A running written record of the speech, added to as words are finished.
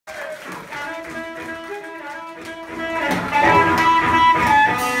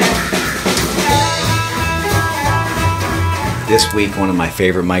This week, one of my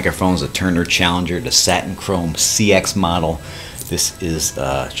favorite microphones, a Turner Challenger, the Satin Chrome CX model. This is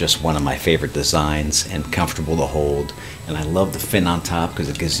just one of my favorite designs and comfortable to hold. And I love the fin on top because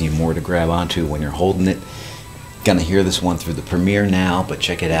it gives you more to grab onto when you're holding it. Gonna hear this one through the Premiere now, but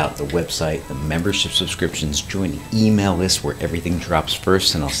check it out, the website, the membership subscriptions, join the email list where everything drops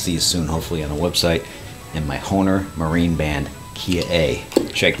first, and I'll see you soon, hopefully on the website, and my Hohner Marine Band Kia A.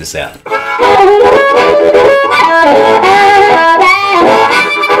 Check this out.